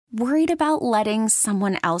Worried about letting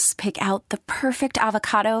someone else pick out the perfect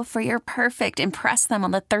avocado for your perfect impress them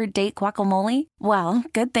on the third date guacamole? Well,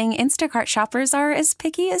 good thing Instacart shoppers are as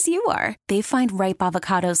picky as you are. They find ripe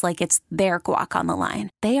avocados like it's their guac on the line.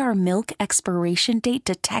 They are milk expiration date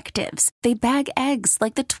detectives. They bag eggs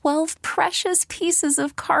like the 12 precious pieces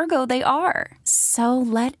of cargo they are. So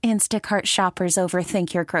let Instacart shoppers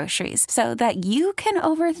overthink your groceries so that you can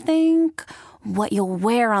overthink what you'll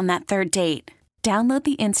wear on that third date. Download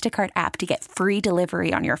the Instacart app to get free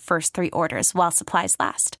delivery on your first 3 orders while supplies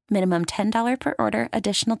last. Minimum $10 per order.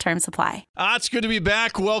 Additional terms apply. It's good to be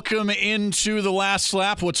back. Welcome into the last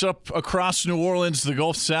lap. What's up across New Orleans, the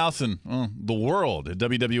Gulf South, and the world at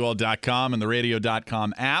WWL.com and the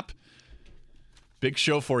radio.com app. Big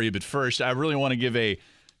show for you, but first, I really want to give a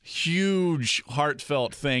huge,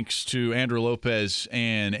 heartfelt thanks to Andrew Lopez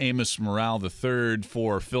and Amos Morale III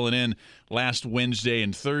for filling in last Wednesday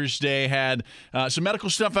and Thursday. Had some medical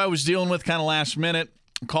stuff I was dealing with kind of last minute.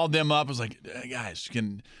 Called them up. I was like, hey guys,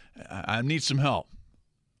 I need some help.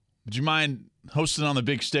 Would you mind hosting on the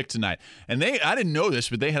big stick tonight? And I didn't know this,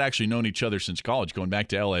 but they had actually known each other since college, going back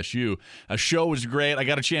to LSU. A show was great. I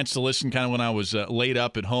got a chance to listen kind of when I was laid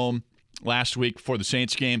up at home last week before the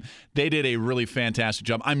Saints game. They did a really fantastic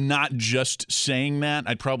job. I'm not just saying that.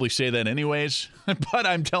 I'd probably say that anyways, but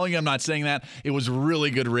I'm telling you I'm not saying that. It was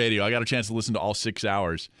really good radio. I got a chance to listen to all 6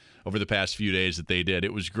 hours over the past few days that they did.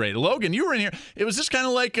 It was great. Logan, you were in here. It was just kind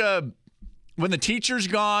of like when the teacher's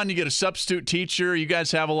gone, you get a substitute teacher. You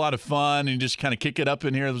guys have a lot of fun and you just kind of kick it up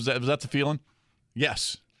in here. Was that the feeling?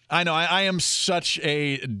 Yes. I know. I am such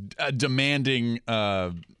a demanding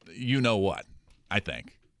you-know-what, I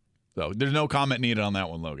think. So there's no comment needed on that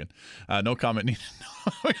one, Logan. No comment needed.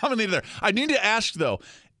 No comment needed there. I need to ask, though,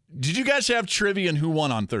 did you guys have trivia on who won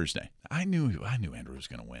on Thursday? I knew Andrew was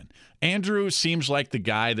going to win. Andrew seems like the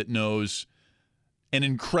guy that knows an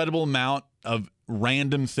incredible amount of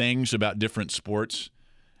random things about different sports,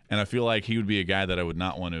 and I feel like he would be a guy that I would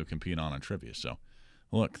not want to compete on trivia. So,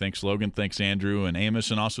 look, thanks, Logan. Thanks, Andrew and Amos,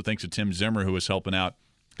 and also thanks to Tim Zimmer, who was helping out,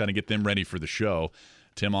 kind of get them ready for the show.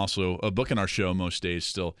 Tim also booking our show most days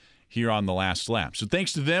still here on the last lap. So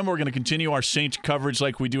thanks to them, we're going to continue our Saints coverage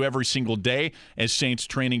like we do every single day as Saints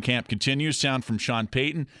training camp continues. Sound from Sean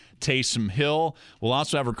Payton, Taysom Hill. We'll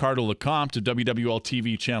also have Ricardo LeCompte of WWL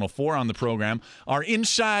TV Channel 4 on the program. Our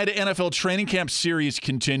Inside NFL Training Camp series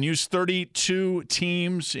continues. 32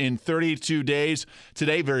 teams in 32 days.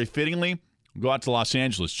 Today, very fittingly, we'll go out to Los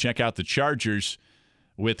Angeles, check out the Chargers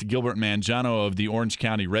with Gilbert Mangiano of the Orange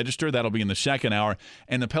County Register. That'll be in the second hour.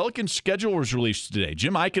 And the Pelicans' schedule was released today.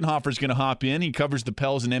 Jim Eichenhofer is going to hop in. He covers the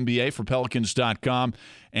Pels and NBA for Pelicans.com.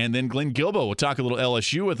 And then Glenn Gilbo will talk a little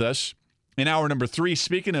LSU with us in hour number 3.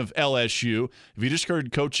 Speaking of LSU, if you just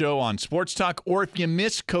heard Coach O on Sports Talk, or if you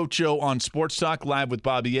missed Coach O on Sports Talk live with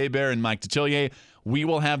Bobby Hebert and Mike Detillier, we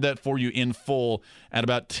will have that for you in full at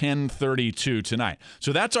about 10:32 tonight.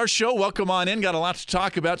 So that's our show. Welcome on in. Got a lot to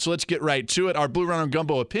talk about, so let's get right to it. Our Blue Runner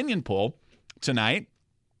Gumbo opinion poll tonight.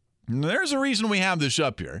 There's a reason we have this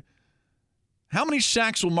up here. How many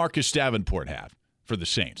sacks will Marcus Davenport have for the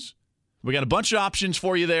Saints? We got a bunch of options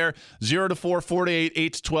for you there. 0 to 4, 4 to 8,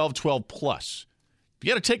 8 to 12, 12 plus. You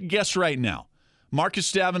got to take a guess right now.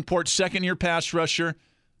 Marcus Davenport, second-year pass rusher,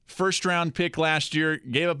 first-round pick last year,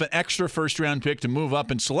 gave up an extra first-round pick to move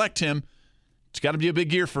up and select him. It's got to be a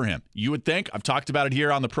big year for him. You would think. I've talked about it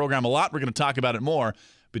here on the program a lot. We're going to talk about it more.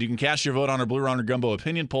 But you can cast your vote on our Blue Runner Gumbo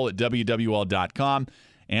opinion poll at WWL.com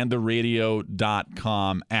and the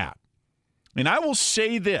radio.com app. And I will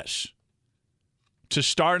say this to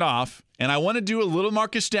start off, and I want to do a little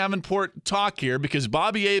Marcus Davenport talk here because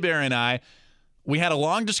Bobby Hebert and I, we had a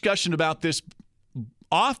long discussion about this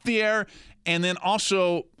off the air and then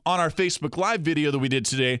also on our Facebook Live video that we did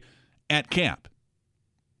today at camp.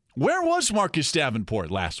 Where was Marcus Davenport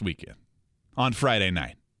last weekend on Friday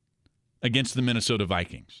night against the Minnesota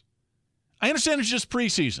Vikings? I understand it's just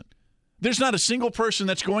preseason. There's not a single person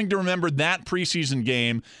that's going to remember that preseason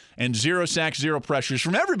game and 0 sacks, 0 pressures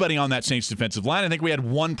from everybody on that Saints defensive line. I think we had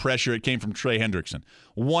 1 pressure. It came from Trey Hendrickson.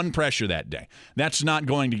 1 pressure that day. That's not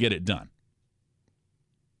going to get it done.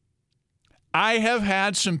 I have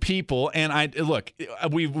had some people, and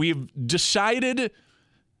we've decided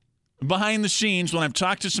behind the scenes when I've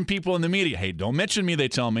talked to some people in the media, hey, don't mention me, they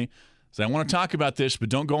tell me. So I want to talk about this, but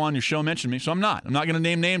don't go on your show and mention me. So I'm not going to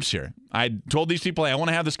name names here. I told these people, hey, I want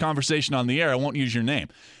to have this conversation on the air. I won't use your name.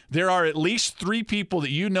 There are at least 3 people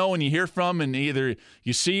that you know and you hear from and either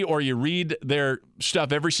you see or you read their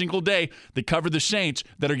stuff every single day that cover the Saints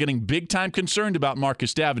that are getting big-time concerned about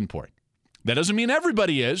Marcus Davenport. That doesn't mean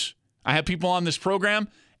everybody is. I have people on this program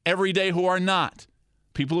every day who are not.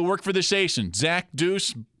 People who work for the station, Zach,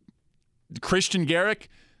 Deuce, Christian Garrick,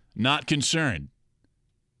 not concerned.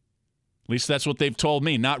 At least that's what they've told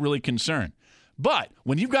me, not really concerned. But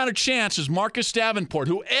when you've got a chance as Marcus Davenport,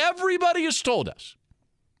 who everybody's told us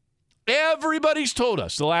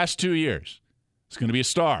the last 2 years, is going to be a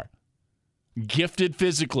star. Gifted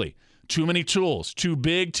physically. Too many tools. Too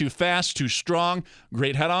big, too fast, too strong.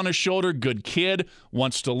 Great head on his shoulder. Good kid.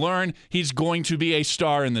 Wants to learn. He's going to be a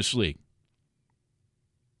star in this league.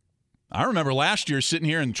 I remember last year sitting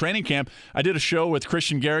here in training camp, I did a show with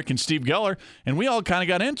Christian Garrick and Steve Geller, and we all kind of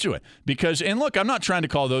got into it. And look, I'm not trying to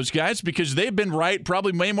call those guys because they've been right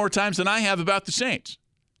probably way more times than I have about the Saints.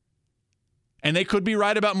 And they could be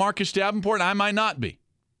right about Marcus Davenport, and I might not be.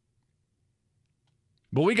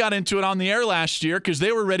 But we got into it on the air last year because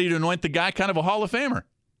they were ready to anoint the guy kind of a Hall of Famer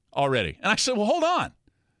already. And I said, well, hold on.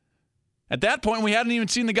 At that point, we hadn't even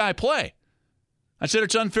seen the guy play. I said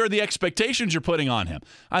it's unfair the expectations you're putting on him.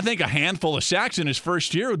 I think a handful of sacks in his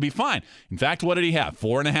first year would be fine. In fact, what did he have?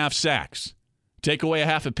 4.5 sacks. Take away a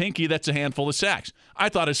half a pinky, that's a handful of sacks. I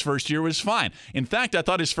thought his first year was fine. In fact, I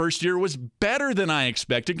thought his first year was better than I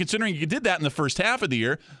expected, considering he did that in the first half of the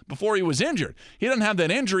year before he was injured. He doesn't have that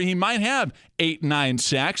injury. He might have 8-9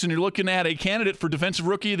 sacks, and you're looking at a candidate for Defensive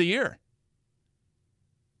Rookie of the Year.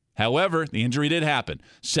 However, the injury did happen.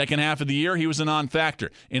 Second half of the year, he was a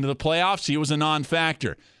non-factor. Into the playoffs, he was a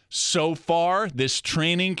non-factor. So far, this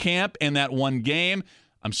training camp and that one game,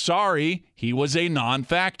 I'm sorry, he was a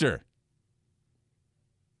non-factor.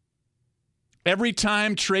 Every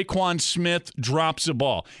time Traquan Smith drops a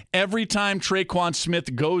ball, every time Traquan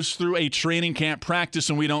Smith goes through a training camp practice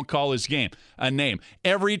and we don't call his name,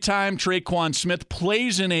 every time Traquan Smith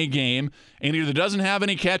plays in a game and either doesn't have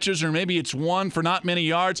any catches or maybe it's one for not many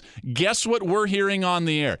yards, guess what we're hearing on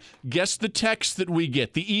the air? Guess the texts that we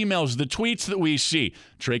get, the emails, the tweets that we see.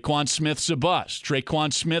 Traquan Smith's a bust.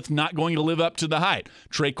 Traquan Smith not going to live up to the hype.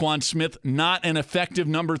 Traquan Smith not an effective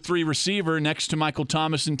number 3 receiver next to Michael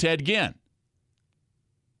Thomas and Ted Ginn.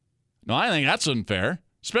 No, I think that's unfair,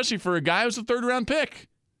 especially for a guy who's a third-round pick.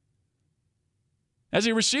 As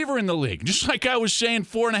a receiver in the league, just like I was saying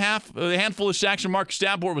 4.5, a handful of sacks from Marcus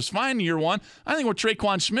Davenport was fine in year one, I think what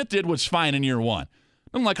Traquan Smith did was fine in year one.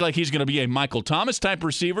 Doesn't look like he's going to be a Michael Thomas-type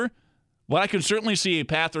receiver, but I can certainly see a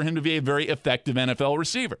path for him to be a very effective NFL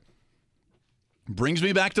receiver. Brings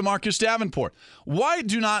me back to Marcus Davenport. Why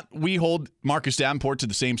do not we hold Marcus Davenport to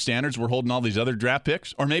the same standards we're holding all these other draft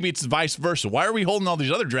picks? Or maybe it's vice versa. Why are we holding all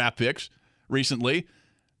these other draft picks recently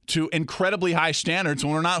to incredibly high standards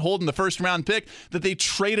when we're not holding the first-round pick that they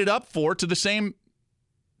traded up for to those same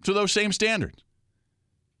standards?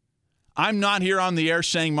 I'm not here on the air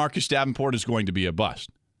saying Marcus Davenport is going to be a bust.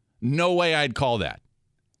 No way I'd call that.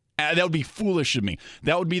 That would be foolish of me.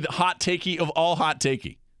 That would be the hot takey of all hot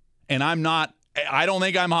takey. And I don't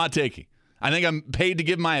think I'm hot takey. I think I'm paid to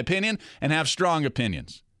give my opinion and have strong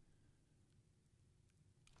opinions.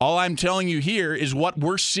 All I'm telling you here is what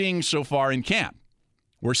we're seeing so far in camp.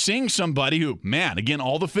 We're seeing somebody who, man, again,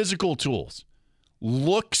 all the physical tools,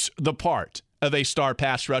 looks the part of a star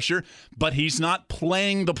pass rusher, but he's not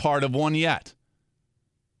playing the part of one yet.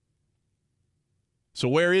 So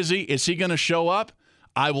where is he? Is he going to show up?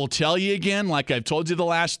 I will tell you again, like I've told you the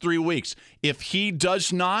last 3 weeks, if he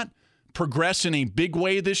does not progress in a big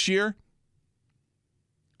way this year,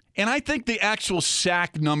 and I think the actual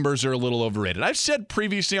sack numbers are a little overrated. I've said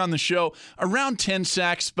previously on the show around 10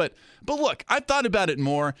 sacks, but look, I've thought about it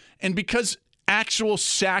more, and because actual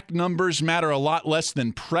sack numbers matter a lot less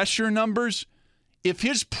than pressure numbers, if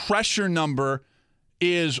his pressure number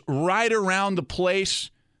is right around the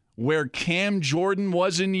place where Cam Jordan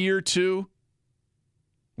was in year 2,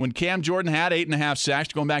 when Cam Jordan had 8.5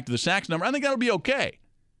 sacks, going back to the sacks number, I think that'll be okay.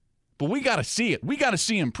 But we got to see it. We got to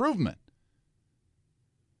see improvement.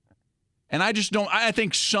 And I just don't. I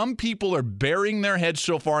think some people are burying their heads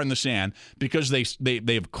so far in the sand because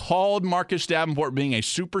they've called Marcus Davenport being a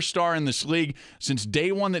superstar in this league since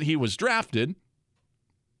day one that he was drafted,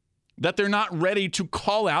 that they're not ready to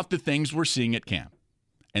call out the things we're seeing at camp.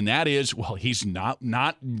 And that is, well, he's not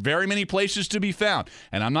very many places to be found.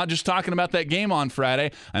 And I'm not just talking about that game on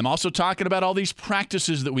Friday. I'm also talking about all these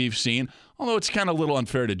practices that we've seen, although it's kind of a little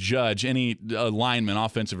unfair to judge any lineman,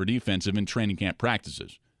 offensive or defensive, in training camp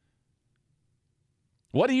practices.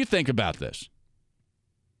 What do you think about this?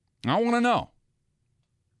 I want to know.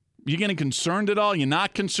 You getting concerned at all? You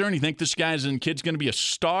not concerned? You think this kid's going to be a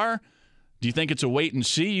star? Do you think it's a wait and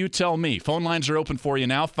see? You tell me. Phone lines are open for you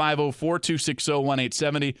now,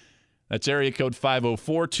 504-260-1870. That's area code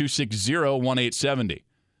 504-260-1870.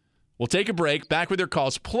 We'll take a break, back with your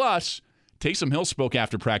calls. Plus, Taysom Hill spoke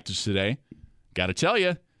after practice today. Got to tell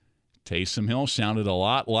you, Taysom Hill sounded a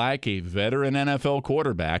lot like a veteran NFL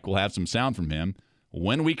quarterback. We'll have some sound from him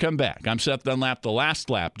when we come back. I'm Seth Dunlap, The Last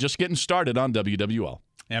Lap, just getting started on WWL.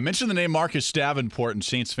 Yeah, I mentioned the name Marcus Davenport, and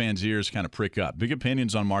Saints fans' ears kind of prick up. Big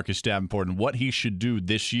opinions on Marcus Davenport and what he should do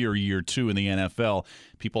this year, year two in the NFL.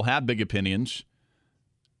 People have big opinions,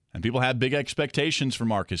 and people have big expectations for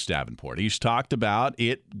Marcus Davenport. He's talked about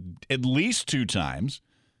it at least 2 times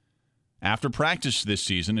after practice this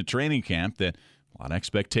season at training camp that a lot of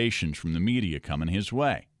expectations from the media coming his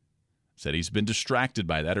way. Said he's been distracted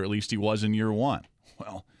by that, or at least he was in year one.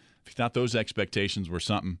 Well, if you thought those expectations were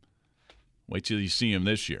something, wait till you see him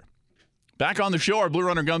this year. Back on the show, our Blue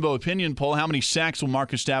Runner Gumbo opinion poll. How many sacks will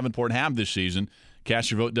Marcus Davenport have this season?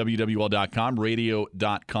 Cast your vote, WWL.com,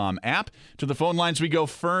 radio.com app. To the phone lines we go.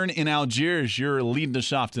 Fern in Algiers, you're leading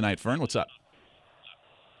us off tonight. Fern, what's up?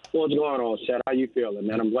 What's going on, Seth? How you feeling,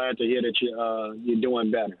 man? I'm glad to hear that you're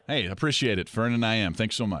doing better. Hey, appreciate it, Fern, and I am.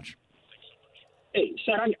 Thanks so much. Hey,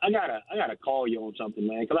 Seth, I gotta call you on something,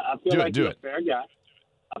 man. Cause I feel like you're a fair guy.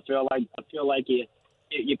 I feel like you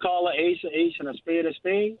call an ace and a spade,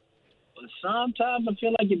 but sometimes I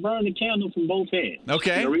feel like you burn the candle from both ends.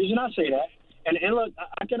 Okay. And the reason I say that, and look,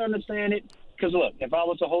 I can understand it, because look, if I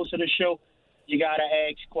was the host of the show, you gotta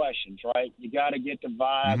ask questions, right? You gotta get the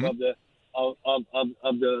vibe of the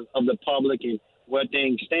public and where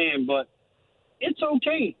things stand. But it's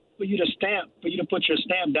okay for you to put your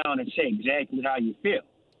stamp down and say exactly how you feel.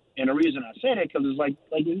 And the reason I say that, because it's like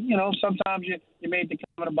sometimes you made the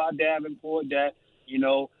comment about Davenport that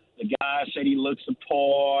the guy said he looks the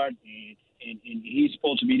part and he's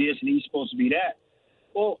supposed to be this and he's supposed to be that.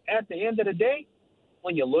 Well, at the end of the day,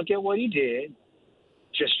 when you look at what he did,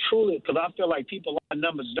 just truly, because I feel like people on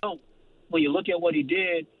numbers don't, when you look at what he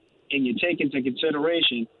did and you take into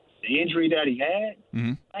consideration the injury that he had,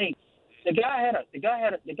 like the guy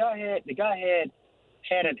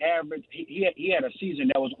had an average. He had a season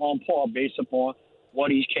that was on par based upon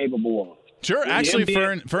what he's capable of. Sure. Actually,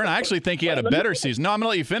 Fern, I actually think he had a better season. No, I'm going to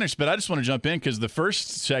let you finish, but I just want to jump in because the first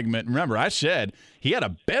segment, remember, I said he had a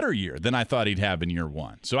better year than I thought he'd have in year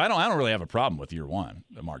one. So I don't really have a problem with year one,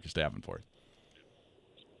 Marcus Davenport.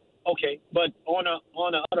 Okay, but on the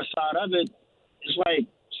other side of it, it's like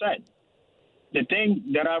said, the thing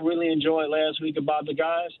that I really enjoyed last week about the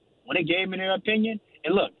guys, when they gave me their opinion,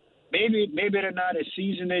 and look, maybe they're not as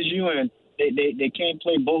seasoned as you and they can't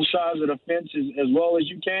play both sides of the fence as well as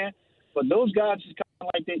you can. But those guys is kind of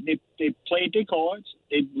like they played their cards,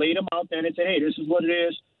 they laid them out there and they said, hey, this is what it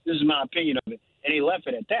is, this is my opinion of it, and they left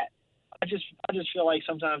it at that. I just feel like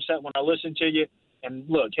sometimes, Seth, when I listen to you, and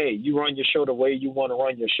look, hey, you run your show the way you want to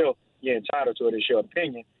run your show, you're entitled to it, it's your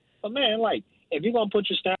opinion. But man, like, if you're gonna put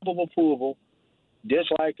your stamp of approval,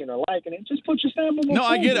 disliking or liking it, just put your stamp of approval. No,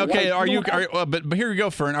 I get it. Okay, but here you go,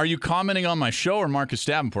 Fern. Are you commenting on my show or Marcus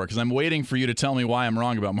Davenport? Because I'm waiting for you to tell me why I'm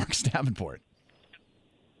wrong about Marcus Davenport.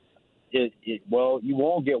 Well, you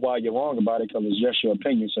won't get why you're wrong about it because it's just your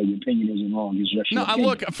opinion. So your opinion isn't wrong. It's just your opinion.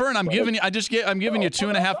 Look, Fern, I'm giving you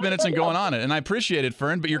 2.5 minutes and going on it, and I appreciate it,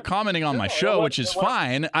 Fern. But you're commenting on my show, which is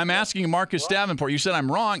fine. I'm asking Marcus Davenport. You said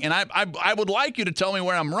I'm wrong, and I would like you to tell me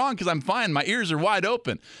where I'm wrong because I'm fine. My ears are wide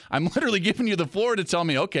open. I'm literally giving you the floor to tell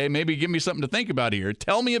me. Okay, maybe give me something to think about here.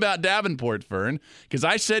 Tell me about Davenport, Fern, because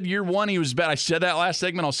I said year one he was bad. I said that last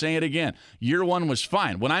segment. I'll say it again. Year one was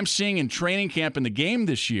fine. What I'm seeing in training camp in the game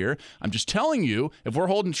this year, I'm just telling you, if we're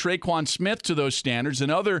holding Traquan Smith to those standards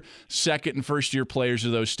and other second and first year players to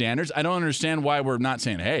those standards, I don't understand why we're not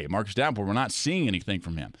saying, hey, Marcus Davenport, we're not seeing anything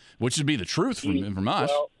from him, which would be the truth from us.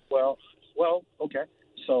 Well, okay.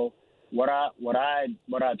 So what I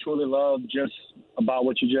truly love just about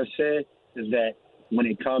what you just said is that when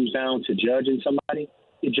it comes down to judging somebody,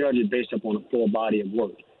 you judge it based upon a full body of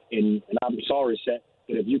work. And I'm sorry, Seth,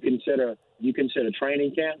 but if you consider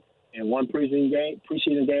training camp and one preseason game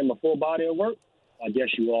a full body of work, I guess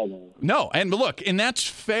you all wrong. No, and look, and that's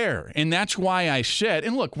fair, and that's why I said,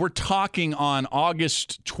 and look, we're talking on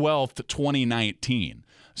August 12th, 2019,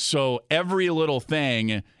 so every little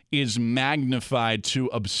thing is magnified to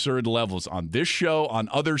absurd levels on this show, on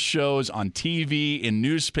other shows, on TV, in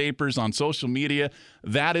newspapers, on social media.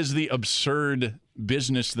 That is the absurd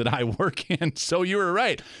business that I work in. So you were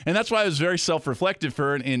right. And that's why I was very self-reflective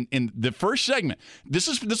for in the first segment. This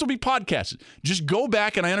will be podcasted. Just go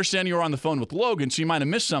back, and I understand you were on the phone with Logan, so you might have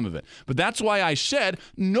missed some of it. But that's why I said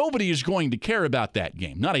nobody is going to care about that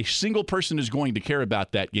game. Not a single person is going to care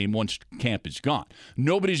about that game once camp is gone.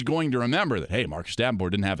 Nobody's going to remember that, hey, Marcus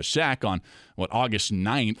Davenport didn't have a sack on, August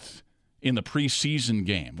 9th in the preseason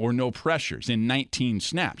game or no pressures in 19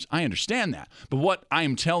 snaps. I understand that. But what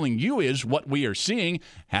I'm telling you is what we are seeing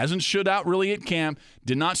hasn't stood out really at camp,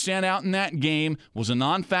 did not stand out in that game, was a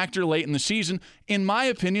non-factor late in the season. In my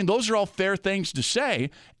opinion, those are all fair things to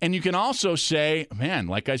say. And you can also say, man,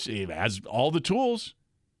 like I say, has all the tools,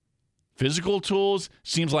 physical tools,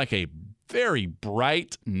 seems like a very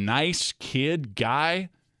bright, nice kid guy.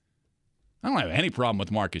 I don't have any problem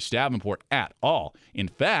with Marcus Davenport at all. In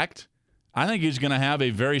fact, I think he's going to have a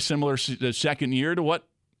very similar second year to what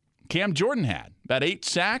Cam Jordan had. About 8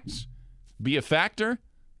 sacks, be a factor.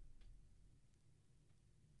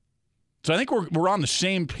 So I think we're on the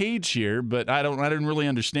same page here, but I didn't really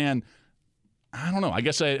understand. I don't know. I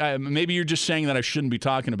guess maybe you're just saying that I shouldn't be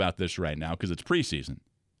talking about this right now because it's preseason.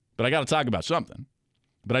 But I got to talk about something.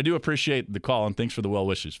 But I do appreciate the call, and thanks for the well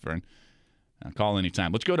wishes, Fern. Call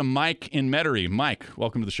anytime. Let's go to Mike in Metairie. Mike,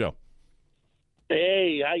 welcome to the show.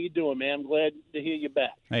 Hey, how you doing, man? I'm glad to hear you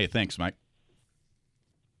back. Hey, thanks, Mike.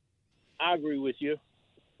 I agree with you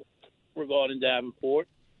regarding Davenport.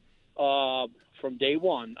 From day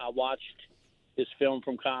one, I watched his film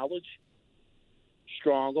from college.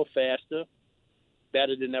 Stronger, faster,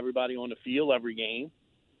 better than everybody on the field every game.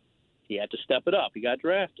 He had to step it up. He got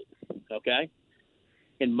drafted, okay?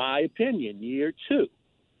 In my opinion, year 2,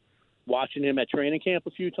 watching him at training camp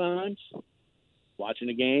a few times, watching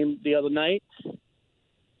the game the other night,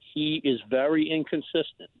 he is very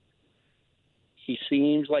inconsistent. He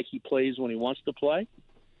seems like he plays when he wants to play.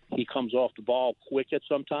 He comes off the ball quick at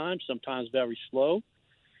sometimes very slow,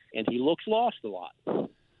 and he looks lost a lot.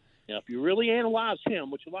 Now, if you really analyze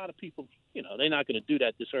him, which a lot of people, they're not going to do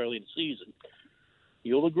that this early in the season,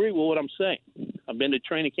 you'll agree with what I'm saying. I've been to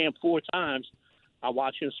training camp 4 times. I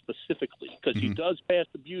watch him specifically because he does pass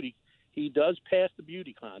the beauty. He does pass the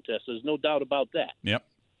beauty contest. There's no doubt about that. Yep.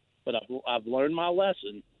 But I've learned my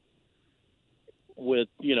lesson with,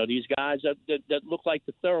 these guys that look like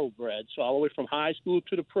the thoroughbreds. So all the way from high school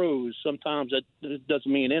to the pros, sometimes that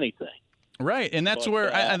doesn't mean anything. Right, and that's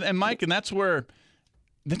Mike, and that's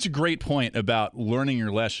a great point about learning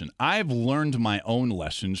your lesson. I've learned my own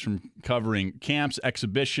lessons from covering camps,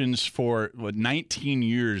 exhibitions for 18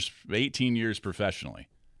 years professionally,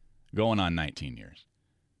 going on 19 years.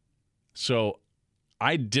 So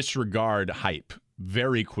I disregard hype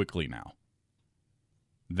very quickly now.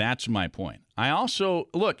 That's my point. I also,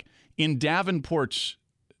 look, in Davenport's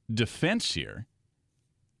defense here,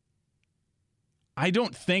 I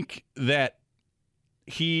don't think that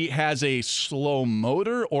he has a slow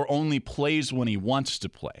motor or only plays when he wants to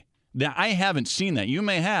play. Now, I haven't seen that. You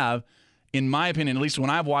may have. In my opinion, at least when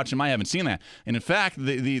I've watched him, I haven't seen that. And in fact,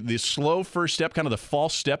 the slow first step, kind of the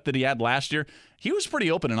false step that he had last year, he was pretty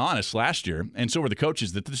open and honest last year, and so were the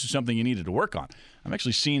coaches, that this is something you needed to work on. I've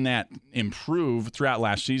actually seen that improve throughout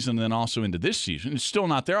last season and then also into this season. It's still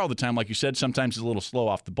not there all the time. Like you said, sometimes it's a little slow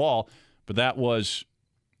off the ball, but that was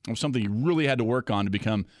something he really had to work on to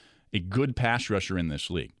become a good pass rusher in this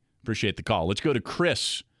league. Appreciate the call. Let's go to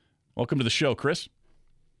Chris. Welcome to the show, Chris.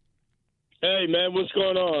 Hey, man, what's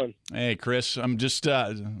going on? Hey, Chris. I'm just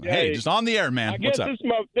just on the air, man. What's up?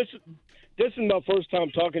 This is my first time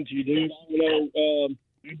talking to you, dude. I'm going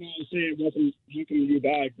to say it wasn't looking you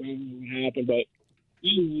back. I don't know what happened, but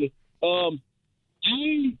anyway,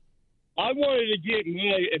 I wanted to get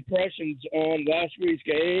my impressions on last week's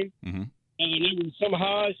game. Mm-hmm. And there was some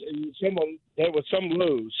highs and there was some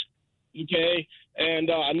lows. Okay, and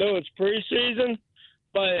I know it's preseason,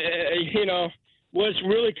 but what's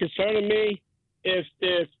really concerning me if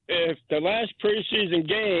the last preseason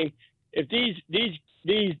game, if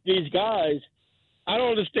these guys, I don't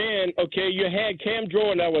understand. Okay, you had Cam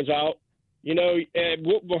Jordan that was out.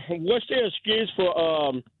 What's their excuse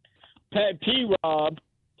for Pat P-Rob?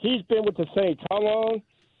 He's been with the Saints how long?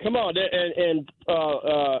 Come on, and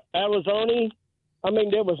Arizona. I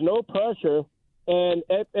mean, there was no pressure, and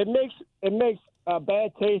it makes a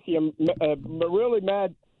bad taste, really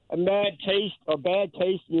a bad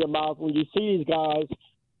taste in your mouth when you see these guys.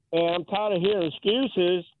 And I'm tired of hearing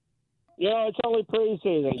excuses. It's only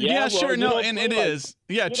preseason. Yeah, sure. No, and it is.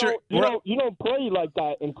 Yeah, sure. You don't play like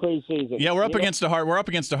that in preseason. Yeah, we're up against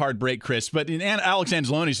a hard break, Chris. But in Alex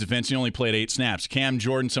Anzalone's defense, he only played 8 snaps. Cam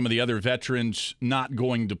Jordan, some of the other veterans, not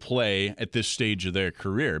going to play at this stage of their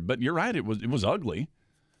career. But you're right. It was ugly.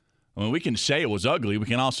 I mean, we can say it was ugly. We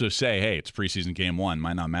can also say, hey, it's preseason game 1.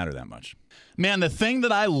 Might not matter that much. Man, the thing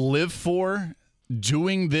that I live for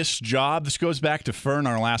doing this job, this goes back to Fern,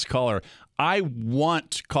 our last caller. I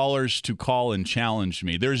want callers to call and challenge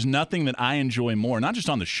me. There's nothing that I enjoy more, not just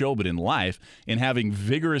on the show, but in life, in having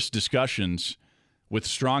vigorous discussions with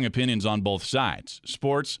strong opinions on both sides.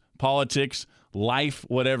 Sports, politics, life,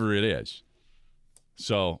 whatever it is.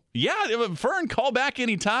 So, yeah, Fern, call back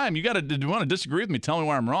anytime. You want to disagree with me, tell me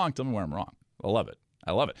where I'm wrong. Tell me where I'm wrong. I love it.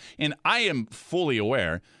 I love it. And I am fully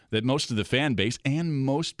aware that most of the fan base and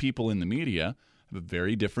most people in the media have a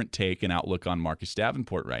very different take and outlook on Marcus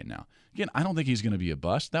Davenport right now. Again, I don't think he's going to be a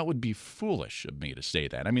bust. That would be foolish of me to say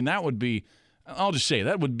that. I mean, that would be, I'll just say,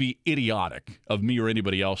 that would be idiotic of me or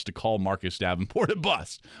anybody else to call Marcus Davenport a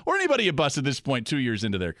bust. Or anybody a bust at this point 2 years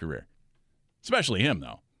into their career. Especially him,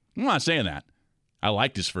 though. I'm not saying that. I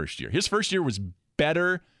liked his first year. His first year was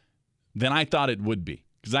better than I thought it would be.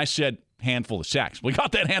 Because I said handful of sacks. We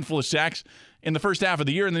got that handful of sacks in the first half of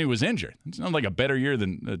the year, and then he was injured. It's not like a better year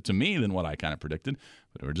to me than what I kind of predicted.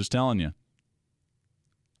 But we're just telling you.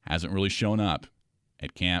 Hasn't really shown up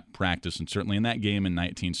at camp, practice, and certainly in that game in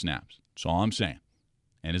 19 snaps. That's all I'm saying.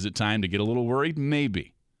 And is it time to get a little worried?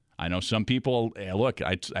 Maybe. I know some people, look,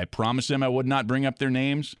 I promised them I would not bring up their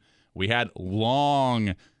names. We had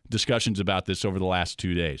long discussions about this over the last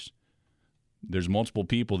 2 days. There's multiple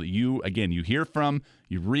people that you hear from,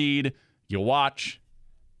 you read, you watch,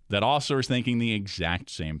 that also are thinking the exact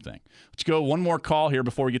same thing. Let's go one more call here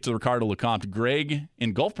before we get to Ricardo LeCompte. Greg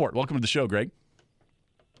in Gulfport. Welcome to the show, Greg.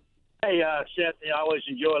 Hey, Seth, I always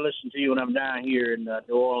enjoy listening to you when I'm down here in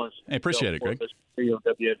New Orleans. Hey, appreciate it, Greg. Seth,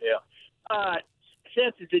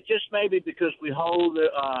 is it just maybe because we hold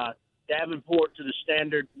Davenport to the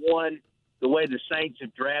standard, one, the way the Saints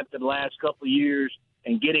have drafted the last couple of years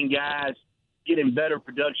and getting better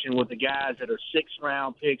production with the guys that are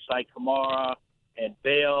sixth-round picks like Kamara and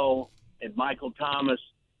Bell and Michael Thomas,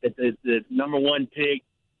 that the number one pick,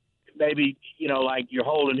 maybe, like you're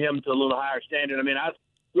holding him to a little higher standard. I mean,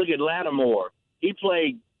 look at Lattimore. He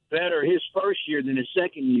played better his first year than his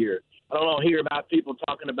second year. I don't hear about people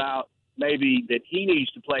talking about maybe that he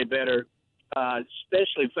needs to play better,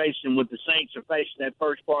 especially facing what the Saints are facing that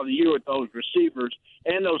first part of the year with those receivers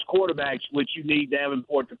and those quarterbacks, which you need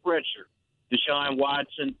Davenport to pressure. Deshaun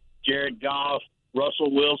Watson, Jared Goff,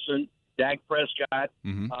 Russell Wilson, Dak Prescott,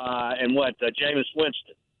 and Jameis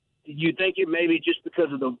Winston. Do you think it may be just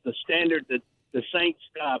because of the standard that the Saints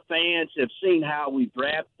fans have seen how we've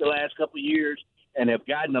drafted the last couple of years and have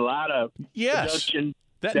gotten a lot of production?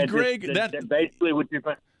 Greg, that basically what you're.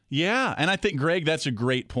 Yeah, and I think, Greg, that's a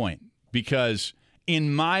great point because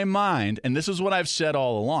in my mind, and this is what I've said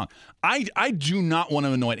all along, I do not want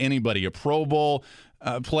to anoint anybody a Pro Bowl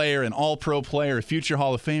player, an All-Pro player, a future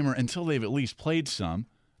Hall of Famer until they've at least played some.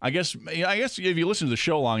 I guess if you listen to the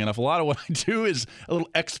show long enough, a lot of what I do is a little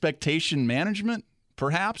expectation management,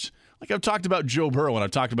 perhaps. Like I've talked about Joe Burrow when I've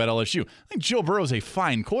talked about LSU. I think Joe Burrow is a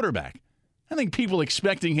fine quarterback. I think people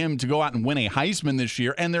expecting him to go out and win a Heisman this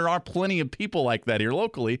year, and there are plenty of people like that here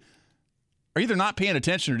locally, are either not paying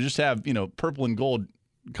attention or just have, purple and gold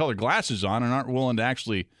colored glasses on and aren't willing to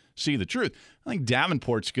actually see the truth. I think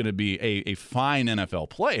Davenport's going to be a fine NFL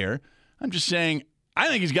player. I'm just saying I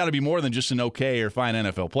think he's got to be more than just an okay or fine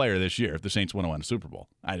NFL player this year if the Saints want to win a Super Bowl.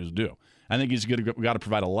 I just do. I think he's got to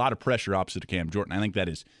provide a lot of pressure opposite of Cam Jordan. I think that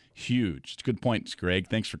is huge. It's a good point, Greg.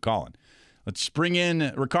 Thanks for calling. Let's bring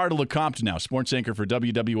in Ricardo LeCompte now, sports anchor for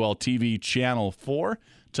WWL TV Channel 4.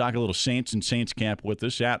 Talk a little Saints and Saints camp with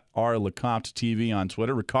us at @LeCompte TV on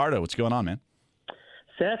Twitter. Ricardo, what's going on, man?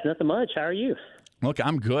 Seth, nothing much. How are you? Look,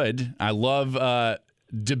 I'm good. I love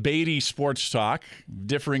debatey sports talk,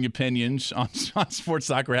 differing opinions on sports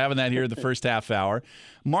talk. We're having that here the first half hour.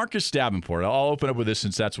 Marcus Davenport, I'll open up with this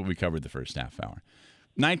since that's what we covered the first half hour.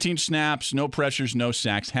 19 snaps, no pressures, no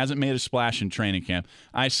sacks, hasn't made a splash in training camp.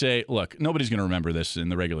 I say, look, nobody's going to remember this in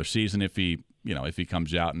the regular season if he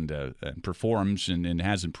comes out and performs and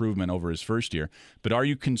has improvement over his first year. But are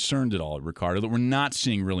you concerned at all, Ricardo, that we're not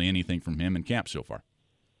seeing really anything from him in camp so far?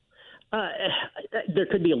 There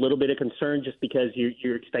could be a little bit of concern just because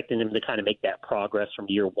you're expecting him to kind of make that progress from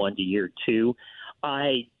year one to year two.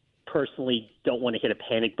 I personally don't want to hit a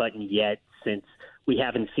panic button yet since we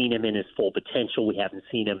haven't seen him in his full potential. We haven't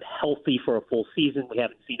seen him healthy for a full season. We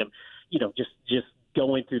haven't seen him, just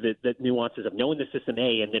going through the nuances of knowing the system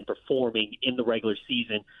A and then performing in the regular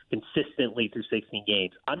season consistently through 16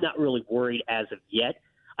 games. I'm not really worried as of yet.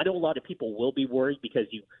 I know a lot of people will be worried because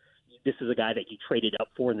this is a guy that you traded up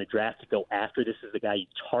for in the draft to go after. This is the guy you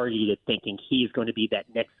targeted thinking he is going to be that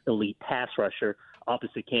next elite pass rusher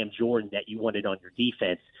opposite Cam Jordan that you wanted on your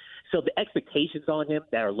defense. So the expectations on him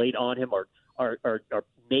that are laid on him are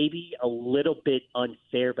maybe a little bit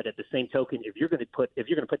unfair, but at the same token, if you're going to put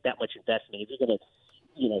that much investment, if you're going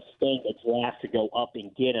to spend a draft to go up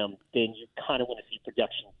and get him, then you kind of want to see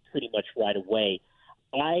production pretty much right away.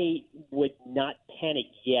 I would not panic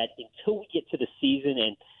yet until we get to the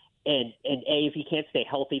season and A, if he can't stay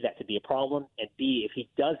healthy, that could be a problem. And B, if he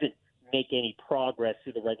doesn't make any progress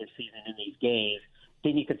through the regular season in these games,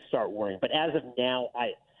 then you could start worrying. But as of now,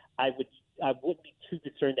 I wouldn't be too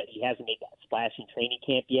concerned that he hasn't made that splash in training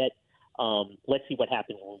camp yet. Let's see what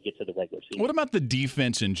happens when we get to the regular season. What about the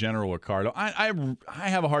defense in general, Ricardo? I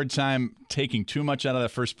have a hard time taking too much out of that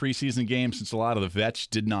first preseason game since a lot of the vets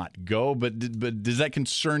did not go. But does that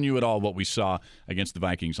concern you at all, what we saw against the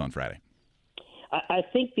Vikings on Friday? I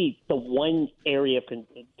think the one area of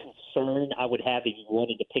concern I would have if you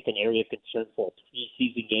wanted to pick an area of concern for a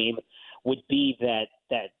preseason game would be that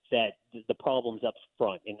the problems up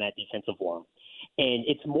front in that defensive line. And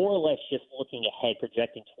it's more or less just looking ahead,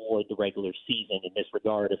 projecting toward the regular season in this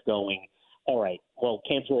regard of going, all right, well,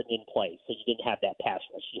 Cam Jordan didn't play, so you didn't have that pass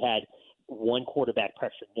rush. You had one quarterback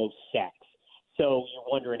pressure, no sacks. So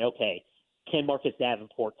you're wondering, okay, can Marcus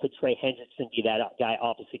Davenport, could Trey Hendrickson be that guy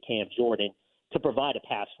opposite Cam Jordan to provide a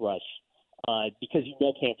pass rush? Because you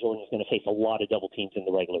know Cam Jordan is going to face a lot of double teams in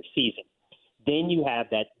the regular season. Then you have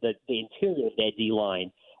the interior of that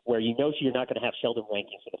D-line where you know you're not going to have Sheldon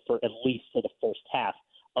Rankins at least for the first half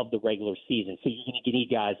of the regular season. So you're going to need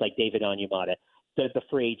guys like David Onyemata, the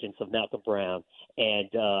free agents of Malcolm Brown and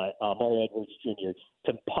Mario Edwards Jr.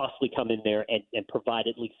 to possibly come in there and provide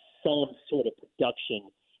at least some sort of production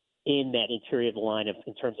in that interior of the line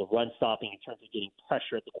in terms of run stopping, in terms of getting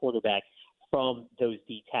pressure at the quarterback from those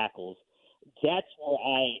D tackles. That's where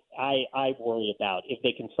I worry about if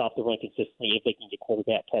they can stop the run consistently, if they can get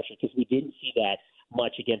quarterback pressure, because we didn't see that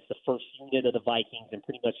much against the first unit of the Vikings and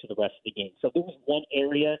pretty much for the rest of the game. So there was one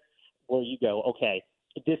area where you go, okay,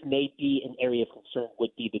 this may be an area of concern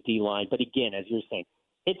would be the D-line. But again, as you're saying,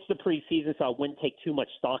 it's the preseason, so I wouldn't take too much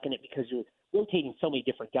stock in it because you're rotating so many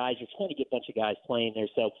different guys. You're trying to get a bunch of guys playing there,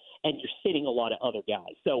 and you're sitting a lot of other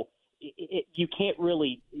guys. So you can't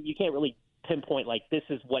really pinpoint like this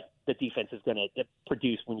is what the defense is going to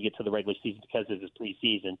produce when you get to the regular season because this is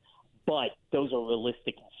preseason. But those are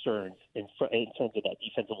realistic concerns in terms of that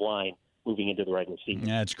defensive line moving into the regular season.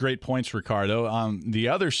 Yeah, it's great points, Ricardo. The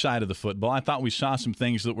other side of the football, I thought we saw some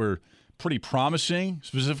things that were pretty promising,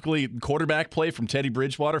 specifically quarterback play from Teddy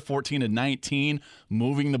Bridgewater, 14-19,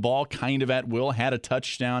 moving the ball kind of at will, had a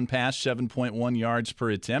touchdown pass, 7.1 yards per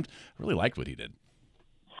attempt. I really liked what he did.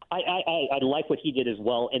 I like what he did as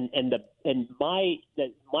well, and my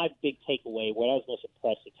big takeaway, what I was most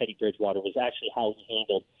impressed with Teddy Bridgewater was actually how he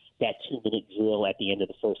handled that 2-minute drill at the end of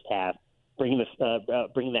the first half, bringing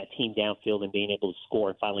that team downfield and being able to score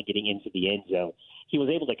and finally getting into the end zone. He was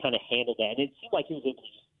able to kind of handle that, and it seemed like he was able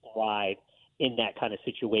to just thrive in that kind of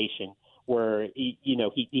situation where he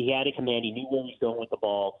had a command, he knew where he was going with the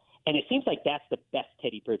ball. And it seems like that's the best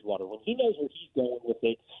Teddy Bridgewater. When he knows where he's going with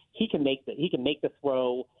it, he can make the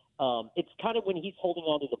throw. It's kind of when he's holding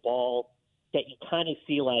on to the ball that you kind of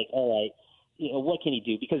see like, all right, what can he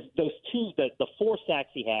do? Because those the 4 sacks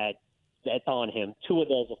he had on him, 2 of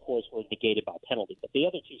those, of course, were negated by penalty. But the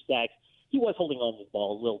other 2 sacks, he was holding on to the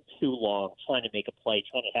ball a little too long, trying to make a play,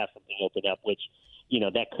 trying to have something open up, which,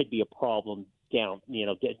 that could be a problem down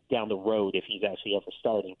the road if he's actually ever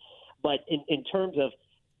starting. But in terms of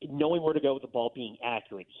knowing where to go with the ball, being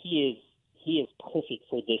accurate, he is perfect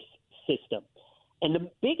for this system. And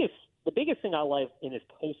the biggest thing I like in his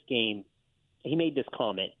post game, he made this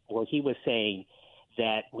comment where he was saying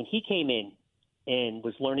that when he came in and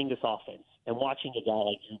was learning this offense and watching a guy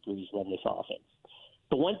like Drew Brees run this offense,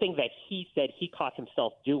 the one thing that he said he caught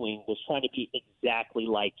himself doing was trying to be exactly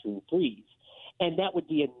like Drew Brees. And that would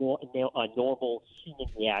be a normal human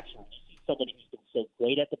reaction. You see somebody who's been so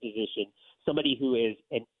great at the position, somebody who is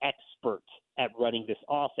an expert at running this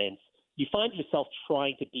offense, you find yourself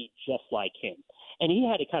trying to be just like him. And he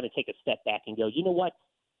had to kind of take a step back and go, you know what?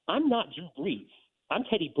 I'm not Drew Brees. I'm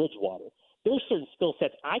Teddy Bridgewater. There are certain skill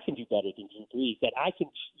sets I can do better than Drew Brees that I can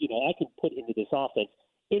put into this offense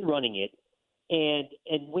in running it.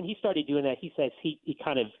 And when he started doing that, he says he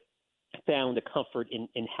kind of found the comfort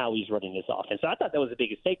in how he's running this offense. So I thought that was the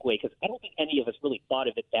biggest takeaway because I don't think any of us really thought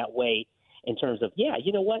of it that way in terms of, yeah,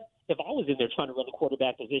 you know what? If I was in there trying to run the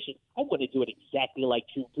quarterback position, I want to do it exactly like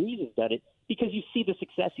Drew Brees has done it because you see the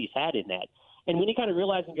success he's had in that. And when you kind of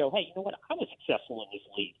realize and go, hey, you know what? I was successful in this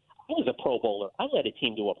league. I was a Pro Bowler. I led a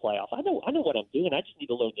team to a playoff. I know what I'm doing. I just need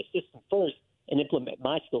to learn the system first and implement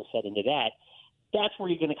my skill set into that. That's where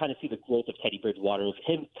you're going to kind of see the growth of Teddy Bridgewater, of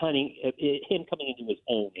him coming into his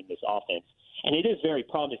own in this offense. And it is very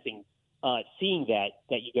promising seeing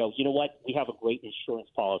that you go, you know what? We have a great insurance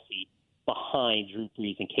policy behind Drew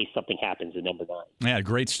Brees in case something happens in number 9. Yeah,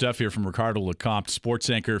 great stuff here from Ricardo LeCompte, sports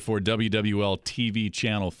anchor for WWL TV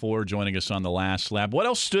Channel 4, joining us on the Last Lap. What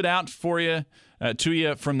else stood out for you, to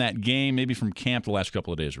you from that game, maybe from camp the last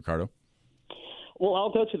couple of days, Ricardo? Well,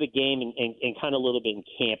 I'll go to the game and kind of a little bit in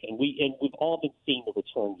camp, and we've all been seeing the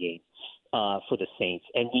return game for the Saints,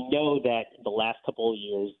 and we know that in the last couple of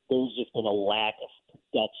years there's just been a lack of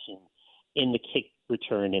production in the kick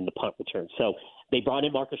return and the punt return. So they brought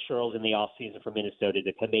in Marcus Sherrills in the offseason for Minnesota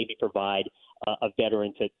to maybe provide a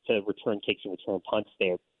veteran to return kicks and return punts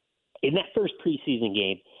there. In that first preseason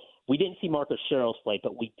game, we didn't see Marcus Sherrills play,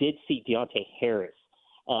 but we did see Deontay Harris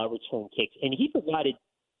return kicks, and he provided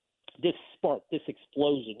this spark, this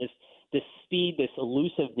explosion, this speed, this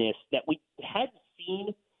elusiveness that we hadn't seen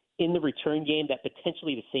in the return game that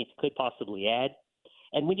potentially the Saints could possibly add.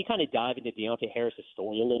 And when you kind of dive into Deontay Harris'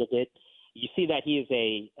 story a little bit, you see that he is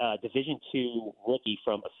a Division II rookie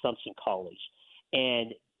from Assumption College.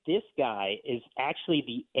 And this guy is actually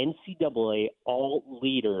the NCAA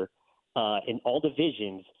all-leader in all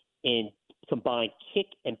divisions in combined kick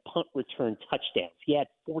and punt return touchdowns. He had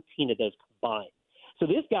 14 of those combined. So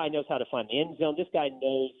this guy knows how to find the end zone. This guy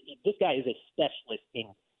is a specialist in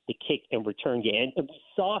the kick and return game. And we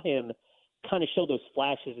saw him kind of show those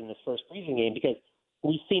flashes in this first preseason game because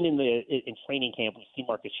we've seen in training camp, we've seen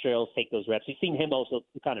Marcus Sherrills take those reps. We've seen him also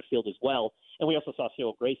kind of field as well. And we also saw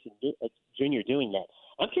Cyril Grayson Jr. doing that.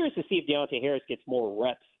 I'm curious to see if Deontay Harris gets more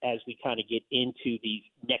reps as we kind of get into these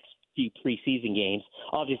next few preseason games.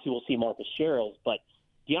 Obviously, we'll see Marcus Sherrills, but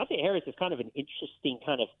Deontay Harris is kind of an interesting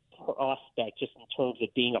kind of prospect just in terms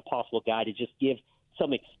of being a possible guy to just give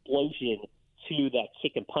some explosion to that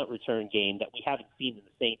kick and punt return game that we haven't seen in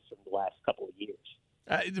the Saints in the last couple of years.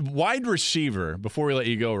 Wide receiver, before we let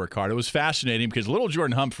you go, Ricardo, it was fascinating because little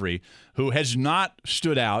Jordan Humphrey, who has not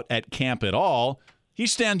stood out at camp at all, he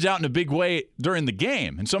stands out in a big way during the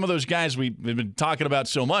game. And some of those guys we've been talking about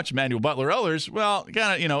so much, Emmanuel Butler, others, well,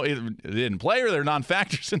 kind of, they didn't play or they're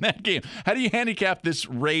non-factors in that game. How do you handicap this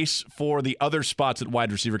race for the other spots at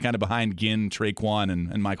wide receiver, kind of behind Ginn, Traquan,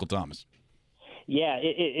 and Michael Thomas? Yeah,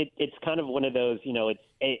 it's kind of one of those,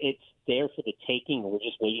 it's there for the taking. We're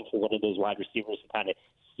just waiting for one of those wide receivers to kind of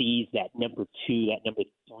seize that number 2, that number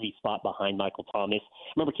 3 spot behind Michael Thomas.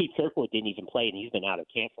 Remember, Keith Kirkwood didn't even play, and he's been out of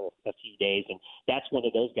camp for a few days. And that's one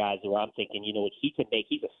of those guys where I'm thinking, what he can make.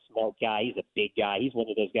 He's a smart guy. He's a big guy. He's one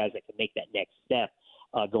of those guys that can make that next step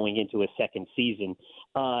going into his second season.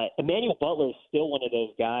 Emmanuel Butler is still one of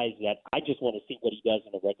those guys that I just want to see what he does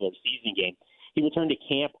in a regular season game. He returned to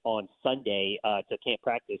camp on Sunday to camp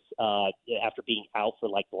practice after being out for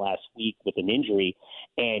like the last week with an injury,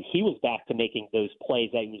 and he was back to making those plays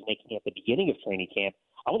that he was making at the beginning of training camp.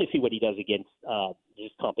 I want to see what he does against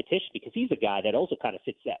his competition because he's a guy that also kind of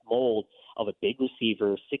fits that mold of a big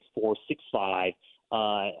receiver, 6'4", 6'5",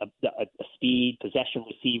 a speed possession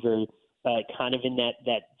receiver, kind of in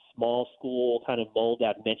that small school kind of mold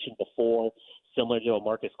that I've mentioned before. Similar to a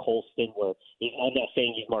Marcus Colston, where I'm not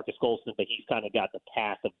saying he's Marcus Colston, but he's kind of got the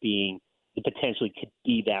path of being potentially could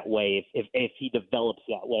be that way if he develops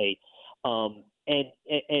that way. And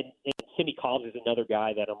Timmy Cobbs is another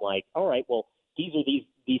guy that I'm like, all right, well, these are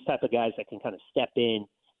these type of guys that can kind of step in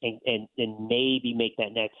and maybe make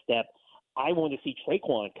that next step. I want to see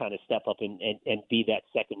Traquan kind of step up and be that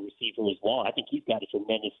second receiver as well. I think he's got a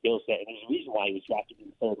tremendous skill set, and there's a reason why he was drafted in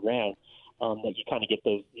the third round. That you kind of get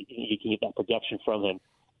you can get that production from him.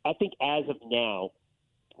 I think as of now,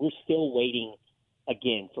 we're still waiting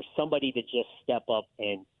again for somebody to just step up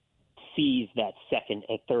and seize that second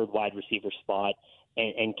and third wide receiver spot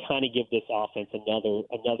and kind of give this offense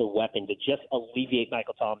another weapon to just alleviate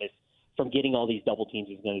Michael Thomas from getting all these double teams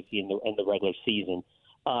he's going to see in the regular season.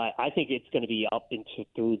 I think it's going to be up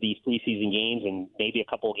through these preseason games and maybe a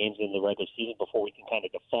couple of games in the regular season before we can kind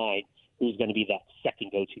of define who's going to be that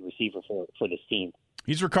second go-to receiver for this team.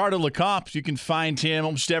 He's Ricardo LeCompte. You can find him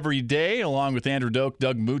almost every day, along with Andrew Doak,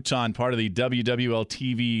 Doug Mouton, part of the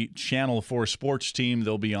WWL-TV Channel 4 sports team.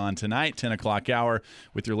 They'll be on tonight, 10 o'clock hour,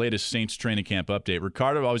 with your latest Saints training camp update.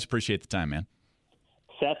 Ricardo, always appreciate the time, man.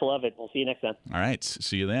 Seth, love it. We'll see you next time. All right.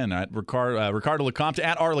 See you then. Ricardo LeCompte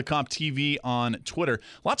at RLeCompte TV on Twitter.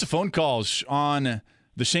 Lots of phone calls on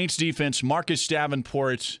the Saints defense, Marcus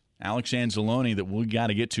Davenport, Alex Anzalone that we got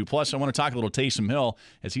to get to. Plus, I want to talk a little Taysom Hill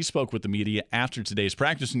as he spoke with the media after today's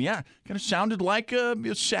practice. And, yeah, kind of sounded like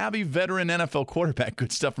a savvy veteran NFL quarterback.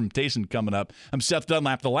 Good stuff from Taysom coming up. I'm Seth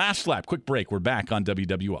Dunlap. The Last Lap. Quick break. We're back on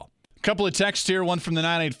WWL. Couple of texts here. One from the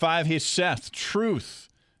 985. Hey, Seth, truth.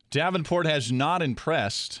 Davenport has not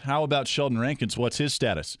impressed. How about Sheldon Rankins? What's his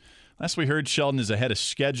status? Last we heard, Sheldon is ahead of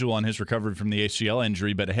schedule on his recovery from the ACL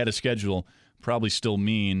injury, but ahead of schedule probably still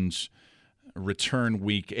means return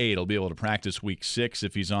week 8. He'll be able to practice week 6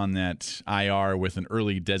 if he's on that IR with an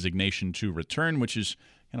early designation to return, which is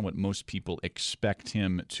kind of what most people expect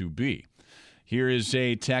him to be. Here is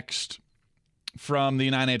a text from the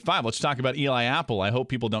 985. Let's talk about Eli Apple. I hope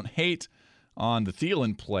people don't hate on the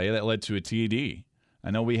Thielen play that led to a TD.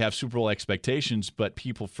 I know we have Super Bowl expectations, but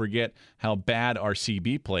people forget how bad our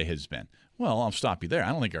CB play has been. Well, I'll stop you there. I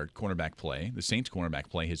don't think our cornerback play, the Saints cornerback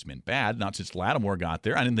play, has been bad, not since Lattimore got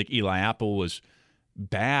there. I didn't think Eli Apple was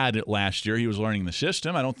bad last year. He was learning the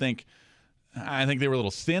system. I think they were a little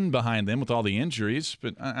thin behind them with all the injuries,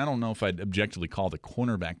 but I don't know if I'd objectively call the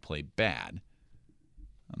cornerback play bad.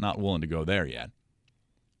 I'm not willing to go there yet.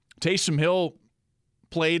 Taysom Hill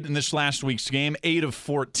played in this last week's game, 8 of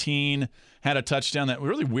 14, had a touchdown. That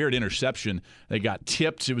really weird interception that got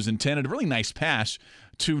tipped. It was intended, a really nice pass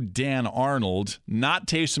to Dan Arnold. Not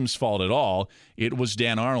Taysom's fault at all. It was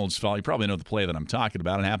Dan Arnold's fault. You probably know the play that I'm talking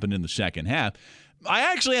about. It happened in the second half. I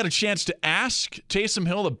actually had a chance to ask Taysom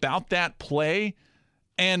Hill about that play,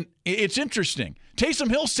 and it's interesting. Taysom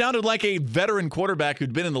Hill sounded like a veteran quarterback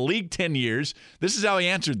who'd been in the league 10 years. This is how he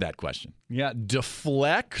answered that question. Yeah,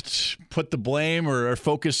 deflect, put the blame or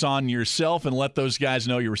focus on yourself and let those guys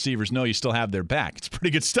know, your receivers know you still have their back. It's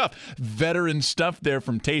pretty good stuff. Veteran stuff there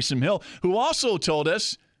from Taysom Hill, who also told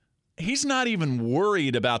us he's not even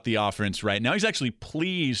worried about the offense right now. He's actually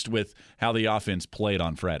pleased with how the offense played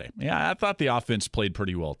on Friday. Yeah, I thought the offense played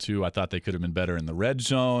pretty well, too. I thought they could have been better in the red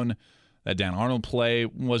zone. That Dan Arnold play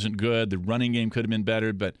wasn't good. The running game could have been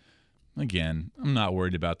better. But, again, I'm not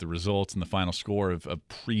worried about the results and the final score of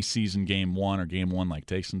preseason game 1 or game 1 like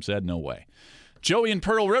Taysom said. No way. Joey in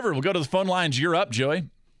Pearl River. We'll go to the phone lines. You're up, Joey.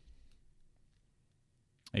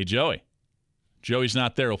 Hey, Joey. Joey's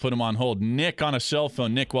not there. We'll put him on hold. Nick on a cell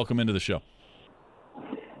phone. Nick, welcome into the show.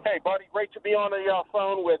 Hey, buddy. Great to be on the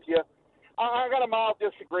phone with you. I got a mild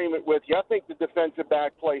disagreement with you. I think the defensive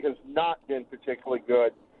back play has not been particularly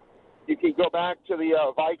good. You can go back to the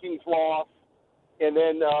Vikings loss, and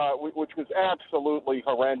then which was absolutely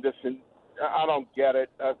horrendous, and I don't get it.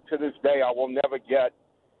 To this day, I will never get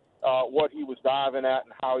what he was diving at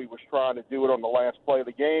and how he was trying to do it on the last play of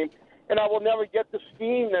the game. And I will never get the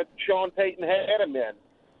scheme that Sean Payton had him in,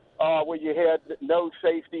 where you had no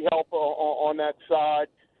safety help on that side,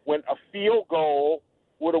 when a field goal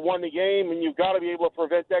would have won the game, and you've got to be able to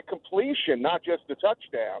prevent that completion, not just the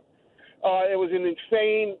touchdown. It was an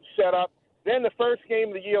insane setup. Then the first game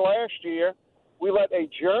of the year last year, we let a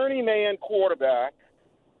journeyman quarterback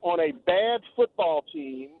on a bad football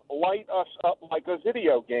team light us up like a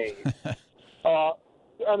video game.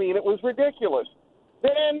 I mean, it was ridiculous.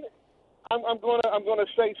 Then I'm going to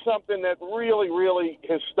say something that really, really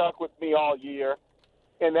has stuck with me all year,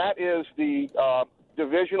 and that is the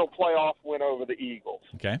divisional playoff win over the Eagles.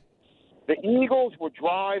 Okay. The Eagles were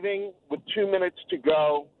driving with 2 minutes to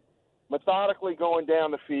go, methodically going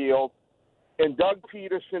down the field, and Doug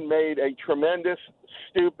Peterson made a tremendous,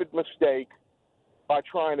 stupid mistake by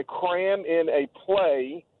trying to cram in a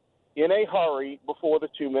play in a hurry before the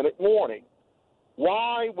 2-minute warning.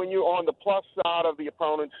 Why, when you're on the plus side of the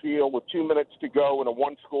opponent's field with 2 minutes to go in a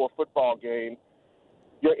one-score football game,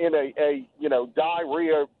 you're in a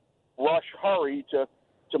diarrhea rush hurry to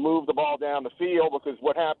move the ball down the field? Because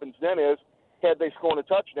what happens then is, had they scored a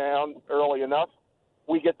touchdown early enough,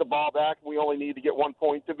 we get the ball back, and we only need to get 1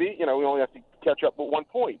 point to beat. We only have to catch up with 1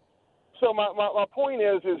 point. So my point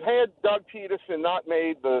is had Doug Peterson not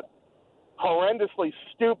made the horrendously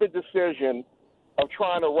stupid decision of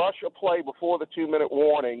trying to rush a play before the 2-minute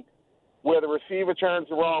warning, where the receiver turns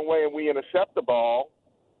the wrong way and we intercept the ball,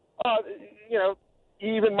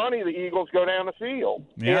 even money, the Eagles go down the field.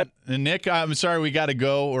 Yeah, and Nick, I'm sorry we got to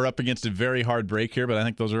go. We're up against a very hard break here, but I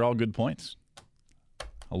think those are all good points.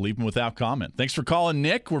 I'll leave them without comment. Thanks for calling,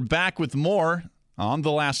 Nick. We're back with more on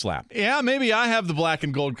the last lap. Yeah, maybe I have the black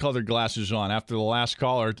and gold colored glasses on. After the last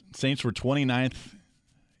caller, Saints were 29th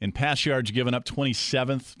in pass yards given up,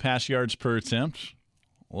 27th pass yards per attempt.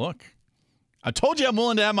 Look, I told you I'm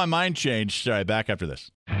willing to have my mind changed. All right, back after this.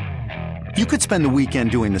 You could spend the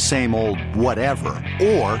weekend doing the same old whatever,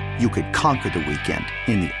 or you could conquer the weekend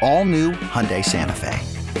in the all-new Hyundai Santa Fe.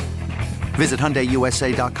 Visit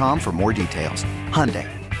HyundaiUSA.com for more details. Hyundai,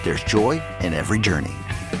 there's joy in every journey.